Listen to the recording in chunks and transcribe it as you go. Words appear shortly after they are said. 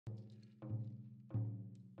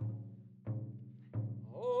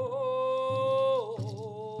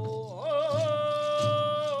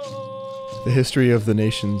The history of the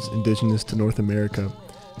nations indigenous to North America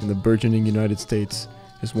and the burgeoning United States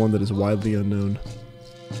is one that is widely unknown.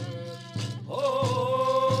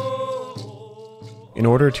 In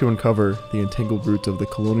order to uncover the entangled roots of the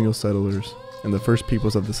colonial settlers and the first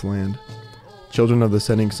peoples of this land, children of the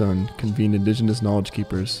setting sun convened indigenous knowledge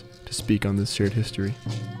keepers to speak on this shared history.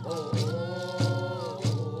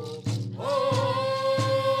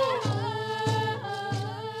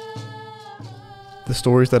 The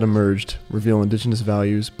stories that emerged reveal indigenous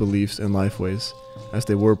values, beliefs, and lifeways as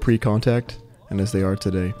they were pre-contact and as they are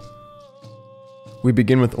today. We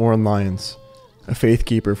begin with Oren Lyons, a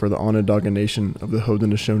faithkeeper for the Onondaga Nation of the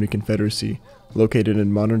Haudenosaunee Confederacy located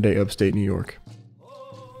in modern-day upstate New York.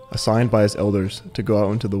 Assigned by his elders to go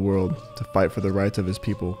out into the world to fight for the rights of his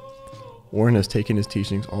people, Oren has taken his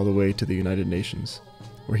teachings all the way to the United Nations,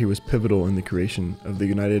 where he was pivotal in the creation of the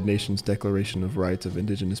United Nations Declaration of Rights of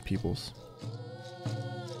Indigenous Peoples.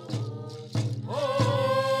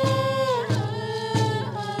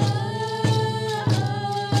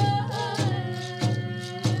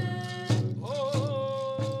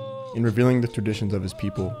 In revealing the traditions of his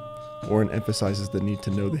people, Oren emphasizes the need to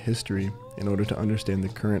know the history in order to understand the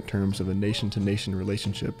current terms of a nation-to-nation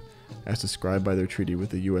relationship as described by their treaty with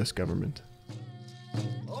the U.S. government.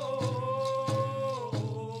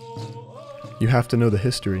 You have to know the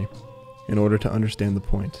history in order to understand the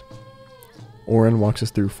point. Oren walks us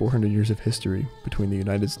through 400 years of history between the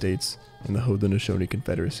United States and the Haudenosaunee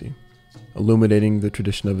Confederacy, illuminating the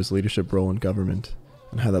tradition of his leadership role in government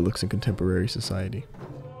and how that looks in contemporary society.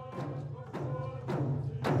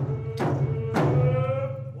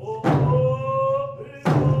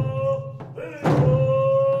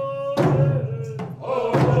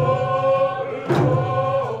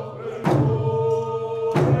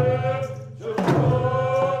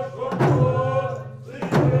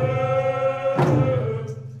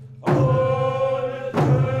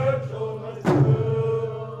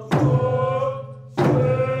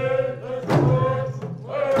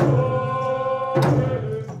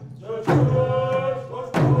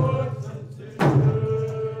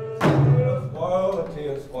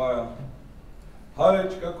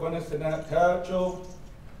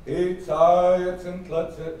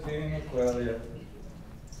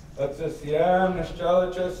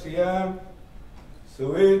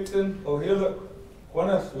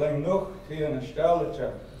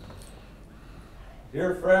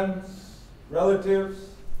 Dear friends, relatives,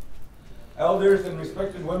 elders, and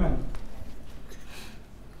respected women,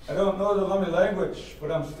 I don't know the Lummi language, but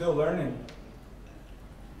I'm still learning.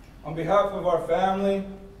 On behalf of our family,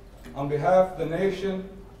 on behalf of the nation,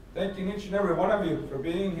 thanking each and every one of you for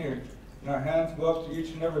being here. And our hands go up to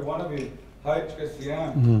each and every one of you. Haitchka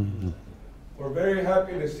Siam. We're very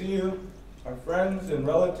happy to see you, our friends and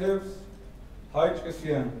relatives. Haitchka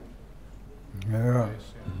Siam. Yeah.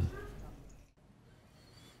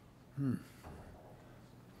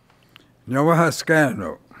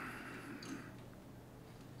 Nyawahaskano.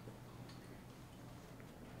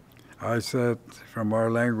 I said from our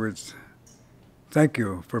language, thank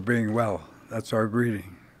you for being well. That's our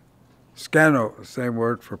greeting. Scano, same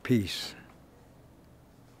word for peace.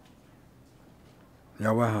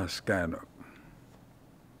 Nyawahaskano.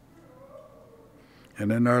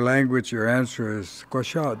 And in our language, your answer is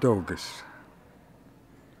Kwasha Dogus.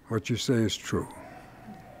 What you say is true.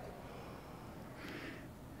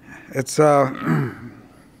 It's, I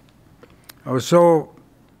was so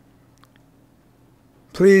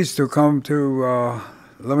pleased to come to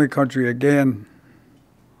Lummi country again,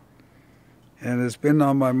 and it's been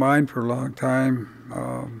on my mind for a long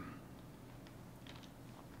time.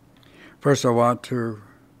 First, I want to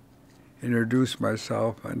introduce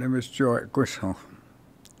myself. My name is Joy Grisel.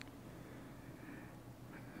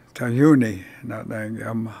 Tahuni,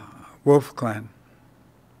 I'm Wolf Clan.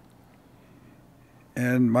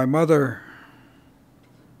 And my mother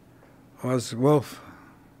was Wolf,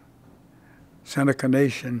 Seneca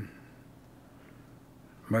Nation.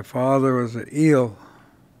 My father was an Eel,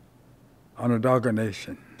 Onondaga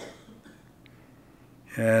Nation.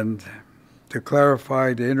 And to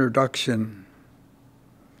clarify the introduction,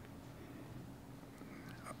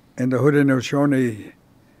 in the Haudenosaunee,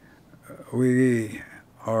 we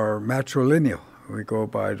are matrilineal. We go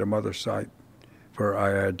by the mother's side for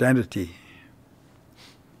our identity.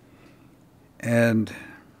 And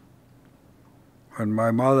when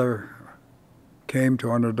my mother came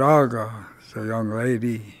to Onondaga as a young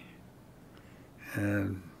lady,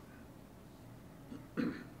 and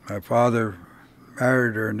my father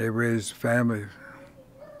married her and they raised a family.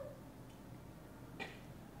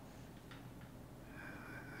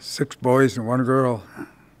 6 boys and 1 girl.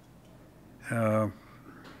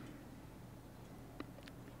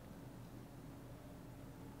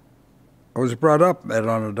 I was brought up at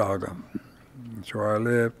Onondaga. That's where I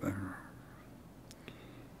lived.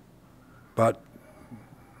 But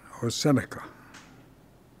I was Seneca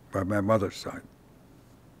by my mother's side.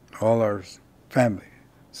 All our family,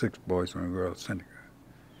 6 boys and a girl, Seneca.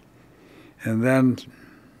 And then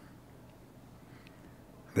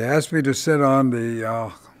they asked me to sit on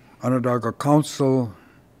the Onondaga Council,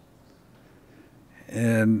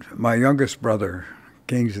 and my youngest brother,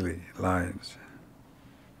 Kingsley Lyons.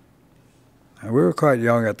 And we were quite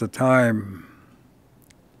young at the time.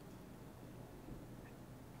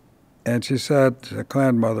 And she said, the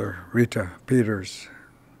clan mother, Rita Peters,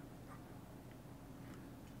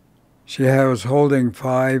 she was holding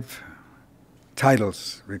 5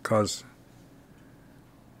 titles because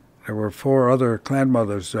there were 4 other clan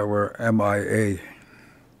mothers that were MIA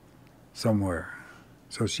somewhere.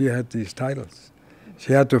 So she had these titles.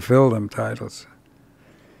 She had to fill them titles.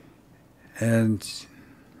 And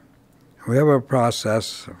we have a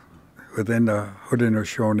process within the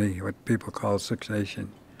Haudenosaunee, what people call Six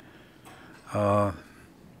Nation.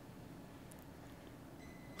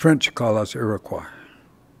 French call us Iroquois.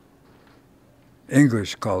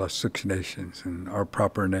 English call us Six Nations, and our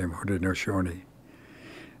proper name, Haudenosaunee.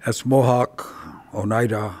 That's Mohawk,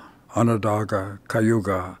 Oneida, Onondaga,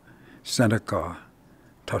 Cayuga, Seneca,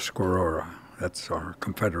 Tuscarora. That's our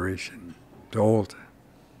confederation, the old.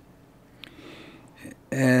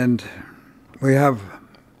 And we have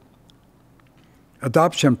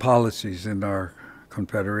adoption policies in our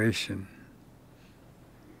confederation.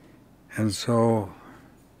 And so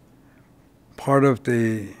part of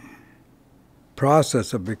the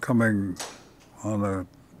process of becoming on the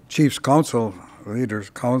Chiefs Council, Leaders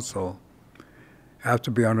Council, have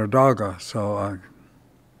to be Onondaga. So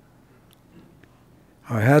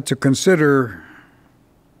I had to consider,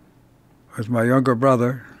 with my younger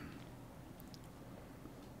brother,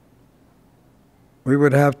 we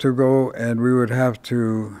would have to go and we would have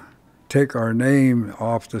to take our name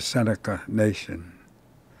off the Seneca Nation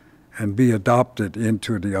and be adopted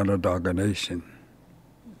into the Onondaga Nation.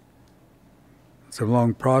 It's a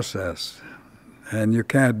long process, and you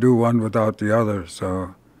can't do one without the other,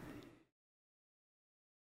 so.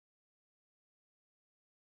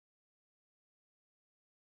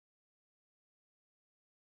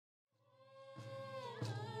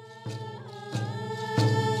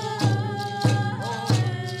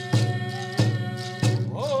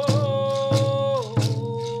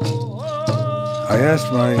 I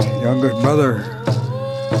asked my younger brother,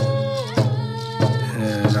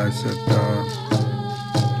 and I said,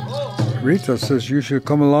 Rita says you should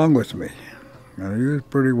come along with me. Now, he was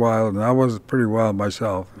pretty wild, and I was pretty wild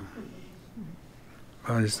myself.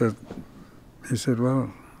 He said,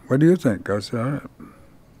 well, what do you think? I said,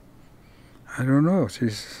 I don't know.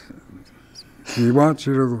 She wants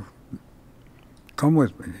you to come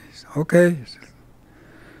with me. He said, okay.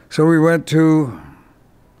 So we went to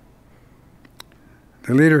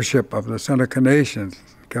the leadership of the Seneca Nation,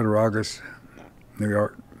 Cattaraugus, New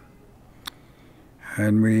York.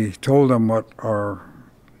 And we told them what our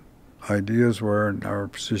ideas were and our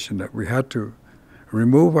position, that we had to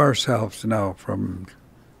remove ourselves now from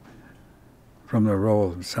the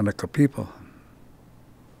role of Seneca people.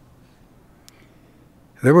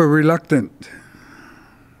 They were reluctant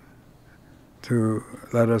to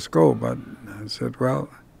let us go, but I said, well,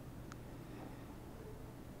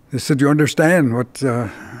 they said, you understand what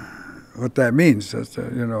that means? That,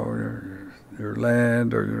 you know, your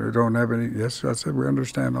land, or you don't have any. Yes, I said, we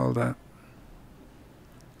understand all that.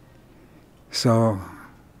 So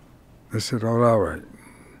they said, oh, all right.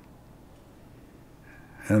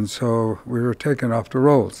 And so we were taken off the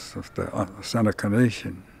rolls of the Seneca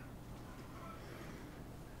Nation.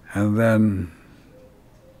 And then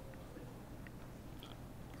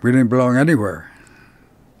we didn't belong anywhere.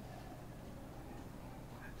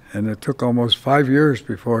 And it took almost 5 years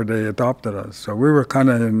before they adopted us. So we were kind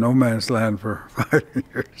of in no man's land for 5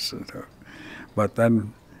 years. But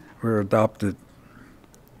then we were adopted.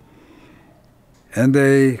 And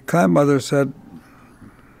the clan mother said,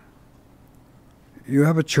 you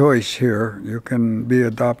have a choice here. You can be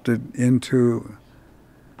adopted into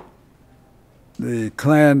the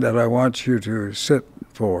clan that I want you to sit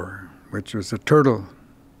for, which was the turtle.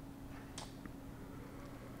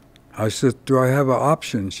 I said, do I have an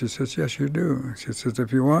option? She says, yes, you do. She says,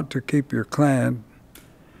 if you want to keep your clan,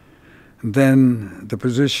 then the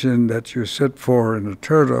position that you sit for in the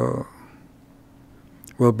turtle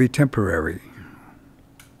will be temporary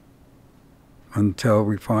until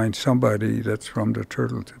we find somebody that's from the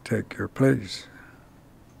turtle to take your place.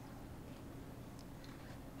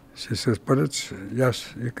 She says, but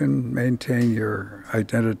yes, you can maintain your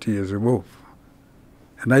identity as a wolf.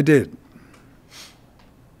 And I did.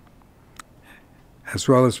 As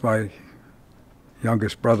well as my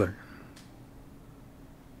youngest brother.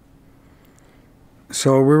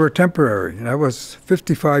 So we were temporary. That was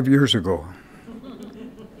 55 years ago.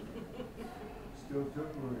 Still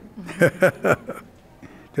temporary.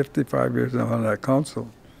 55 years on that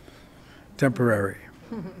council. Temporary.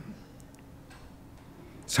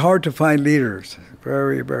 It's hard to find leaders.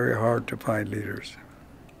 Very, very hard to find leaders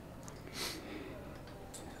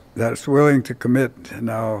that's willing to commit.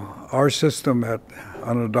 Now, our system at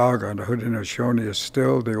Onondaga and the Haudenosaunee is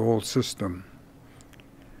still the old system.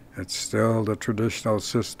 It's still the traditional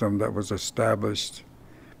system that was established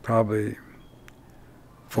probably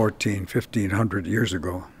 1,500 years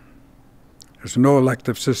ago. There's no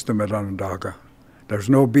elective system at Onondaga. There's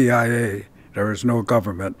no BIA. There is no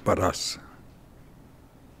government but us.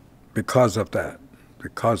 Because of that,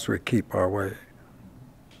 because we keep our way.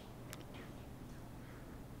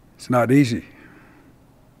 It's not easy.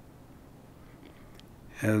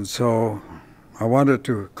 And so I wanted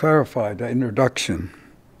to clarify the introduction,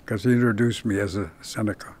 because he introduced me as a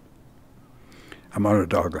Seneca. I'm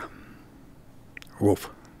Onondaga, wolf.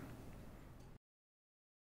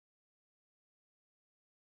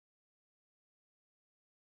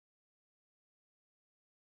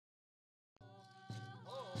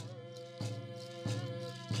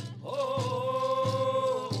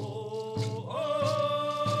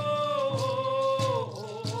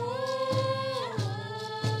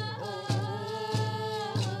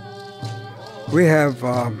 We have,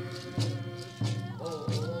 on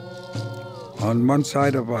one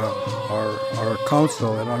side of our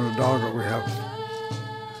council at Onondaga, we have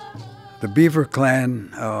the Beaver Clan,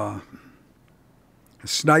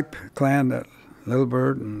 Snipe Clan, that Little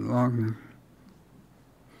Bird and Long,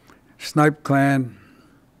 Snipe Clan,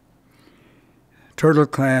 Turtle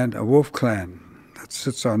Clan, a Wolf Clan that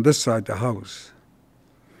sits on this side of the house.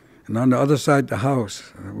 And on the other side of the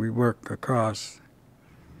house, we work across,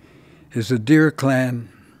 is a Deer Clan,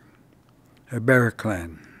 a Bear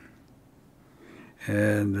Clan,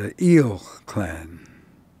 and the Eel Clan,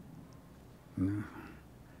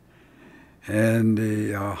 and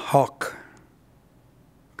the Hawk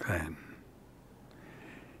Clan.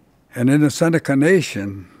 And in the Seneca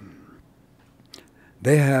Nation,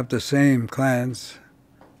 they have the same clans,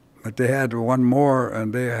 but they had one more,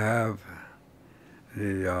 and they have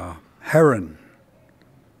the Heron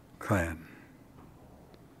Clan.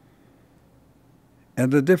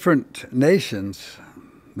 And the different nations,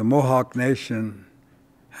 the Mohawk Nation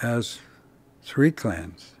has 3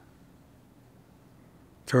 clans: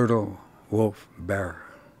 Turtle, Wolf, Bear.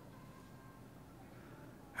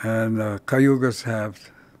 And Cayugas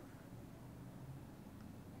have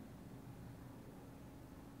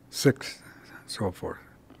 6, and so forth.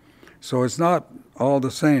 So it's not all the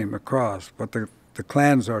same across, but the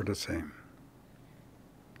clans are the same.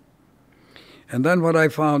 And then what I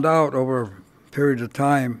found out over period of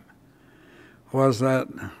time was that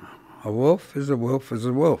a wolf is a wolf is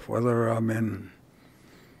a wolf, whether I'm in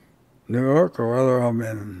New York or whether I'm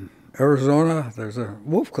in Arizona. There's a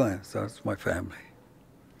wolf clan, so that's my family.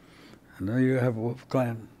 And then you have a wolf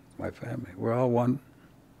clan, my family. We're all one.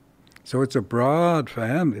 So it's a broad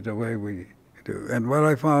family the way we do. And what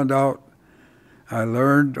I found out, I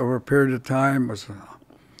learned over a period of time, was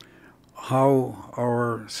how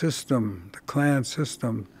our system, the clan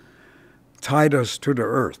system, tied us to the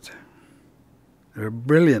earth. They're a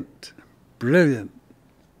brilliant, brilliant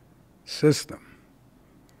system,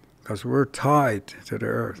 because we're tied to the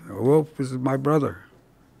earth. A wolf is my brother.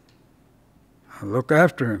 I look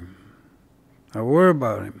after him. I worry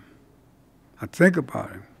about him. I think about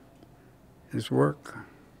him, his work.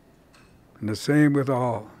 And the same with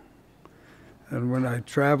all. And when I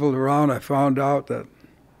traveled around, I found out that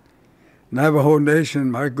Navajo Nation,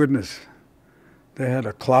 my goodness, they had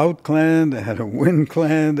a cloud clan, they had a wind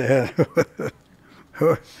clan, they had,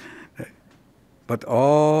 but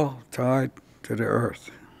all tied to the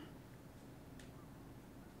earth.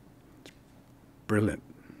 It's brilliant.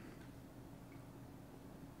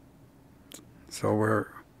 So we're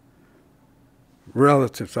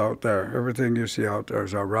relatives out there. Everything you see out there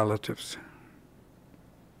is our relatives.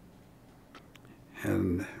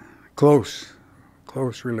 And close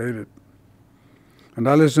related. And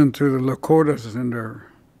I listen to the Lakotas in their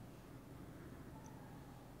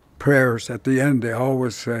prayers. At the end, they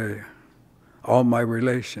always say, all my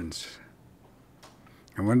relations.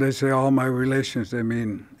 And when they say all my relations, they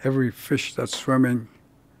mean every fish that's swimming,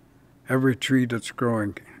 every tree that's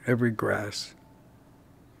growing, every grass.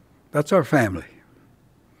 That's our family.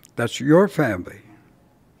 That's your family.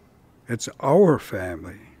 It's our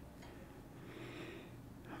family.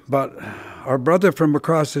 But our brother from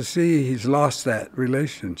across the sea, he's lost that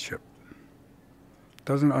relationship.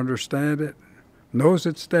 Doesn't understand it, knows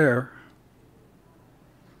it's there,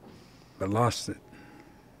 but lost it.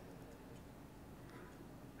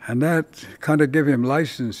 And that kind of gave him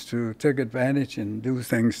license to take advantage and do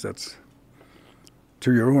things that's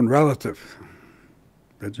to your own relative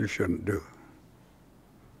that you shouldn't do.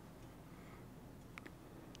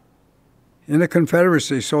 In the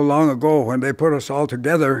Confederacy so long ago, when they put us all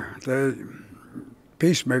together, the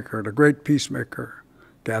peacemaker, the great peacemaker,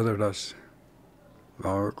 gathered us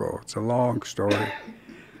long ago. It's a long story.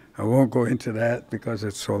 I won't go into that because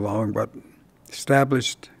it's so long, but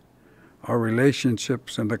established our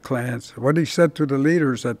relationships and the clans. What he said to the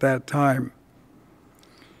leaders at that time,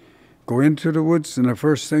 go into the woods and the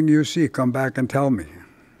first thing you see, come back and tell me.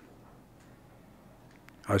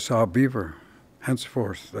 I saw a beaver.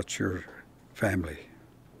 Henceforth, that's your family.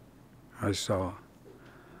 I saw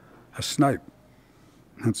a snipe.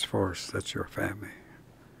 Henceforth, that's your family.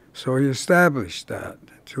 So he established that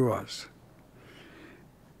to us.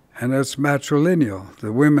 And it's matrilineal.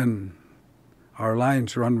 The women, our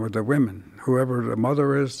lines run with the women. Whoever the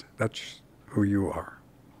mother is, that's who you are.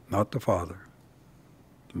 Not the father,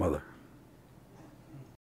 the mother.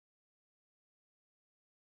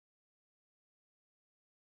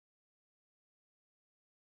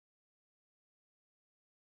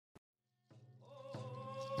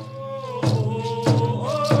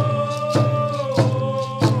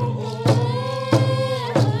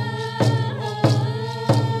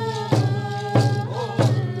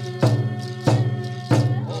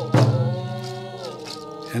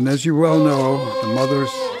 And as you well know, the mothers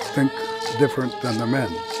think different than the men.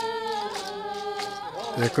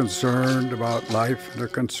 They're concerned about life, they're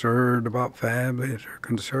concerned about family, they're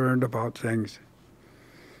concerned about things.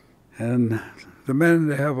 And the men,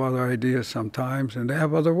 they have other ideas sometimes, and they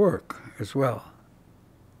have other work as well.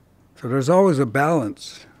 So there's always a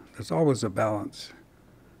balance. There's always a balance.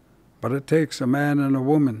 But it takes a man and a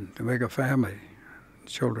woman to make a family,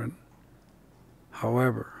 children.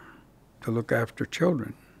 However, to look after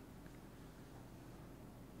children.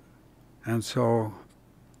 And so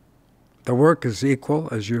the work is equal,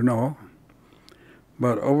 as you know,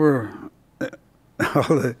 but over all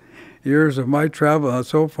the years of my travel and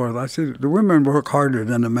so forth, I see the women work harder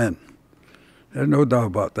than the men. There's no doubt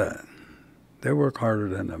about that. They work harder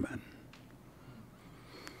than the men.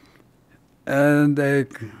 And they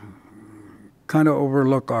kind of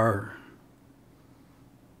overlook our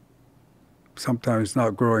sometimes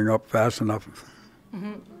not growing up fast enough.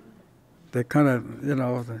 Mm-hmm. They kind of, you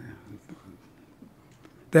know,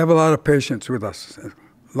 they have a lot of patience with us,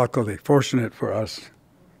 luckily, fortunate for us.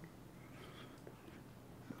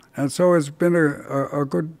 And so it's been a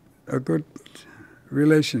good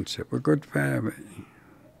relationship, a good family.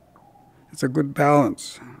 It's a good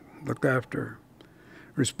balance. Look after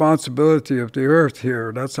responsibility of the earth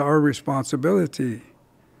here. That's our responsibility.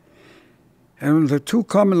 And the two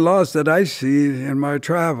common laws that I see in my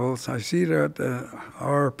travels, I see that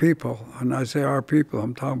our people, and I say our people,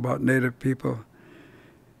 I'm talking about Native people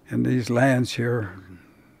in these lands here,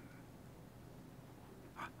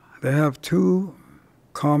 they have two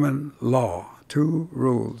common law, two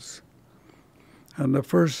rules. And the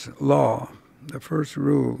first law, the first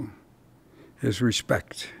rule is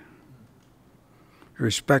respect.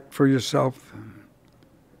 Respect for yourself,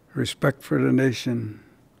 respect for the nation,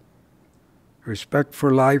 respect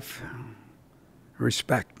for life,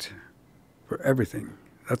 respect for everything.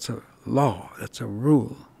 That's a law, that's a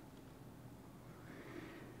rule.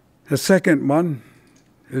 The second one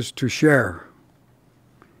is to share.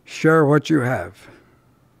 Share what you have.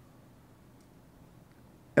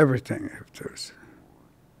 Everything if there's.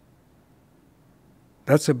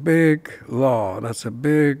 That's a big law, that's a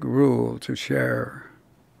big rule to share.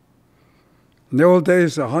 In the old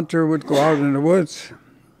days, the hunter would go out in the woods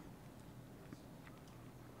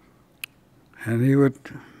and he would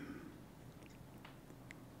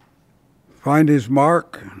find his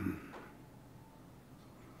mark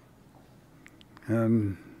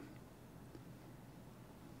and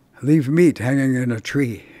leave meat hanging in a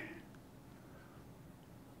tree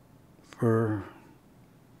for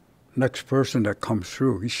next person that comes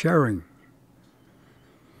through. He's sharing.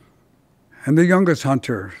 And the youngest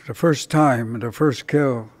hunter, the first time, the first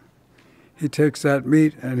kill, he takes that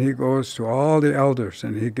meat and he goes to all the elders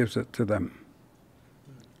and he gives it to them.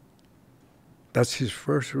 That's his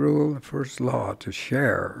first rule, first law, to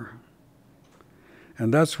share.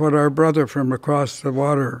 And that's what our brother from across the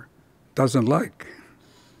water doesn't like.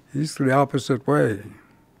 He's the opposite way.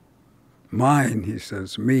 mine, he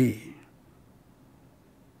says, me.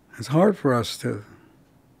 It's hard for us to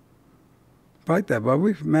fight that, but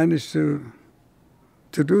we've managed to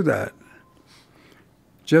do that.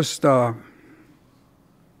 Just 2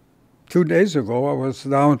 days ago, I was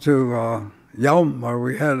down to Yelm, where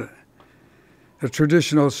we had a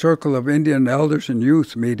traditional circle of Indian elders and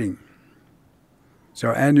youth meeting. It's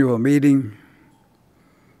our annual meeting,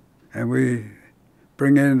 and we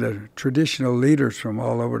bring in the traditional leaders from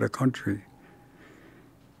all over the country.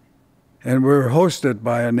 And we're hosted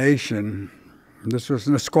by a nation. This was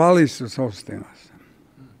Nisquallies was hosting us,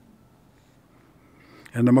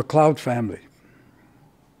 and the MacLeod family.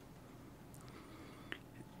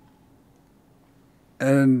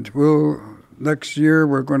 And next year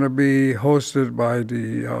we're going to be hosted by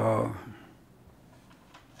the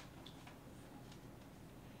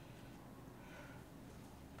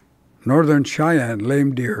Northern Cheyenne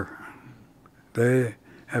lame deer. They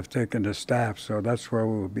have taken the staff, so that's where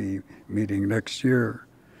we'll be meeting next year.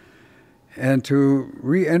 And to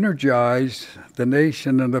re-energize the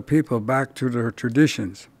nation and the people back to their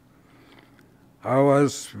traditions. I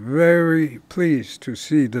was very pleased to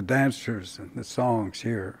see the dancers and the songs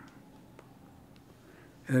here.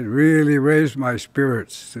 It really raised my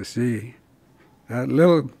spirits to see that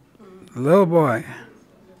little boy.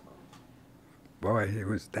 Boy, he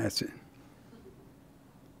was dancing.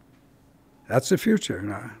 That's the future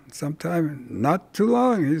now. Sometime, not too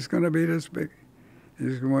long, he's going to be this big.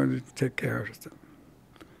 He's going to take care of it.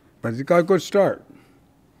 But he's got a good start.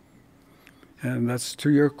 And that's to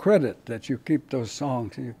your credit that you keep those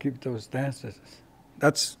songs and you keep those dances.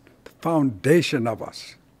 That's the foundation of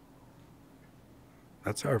us.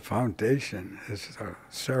 That's our foundation, is our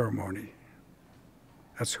ceremony.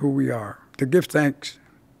 That's who we are, to give thanks.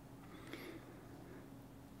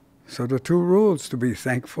 So the 2 rules: to be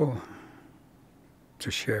thankful, to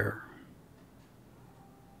share.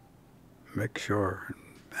 Make sure,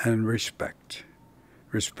 and respect.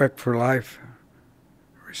 Respect for life,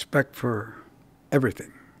 respect for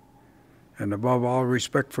everything, and above all,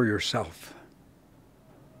 respect for yourself.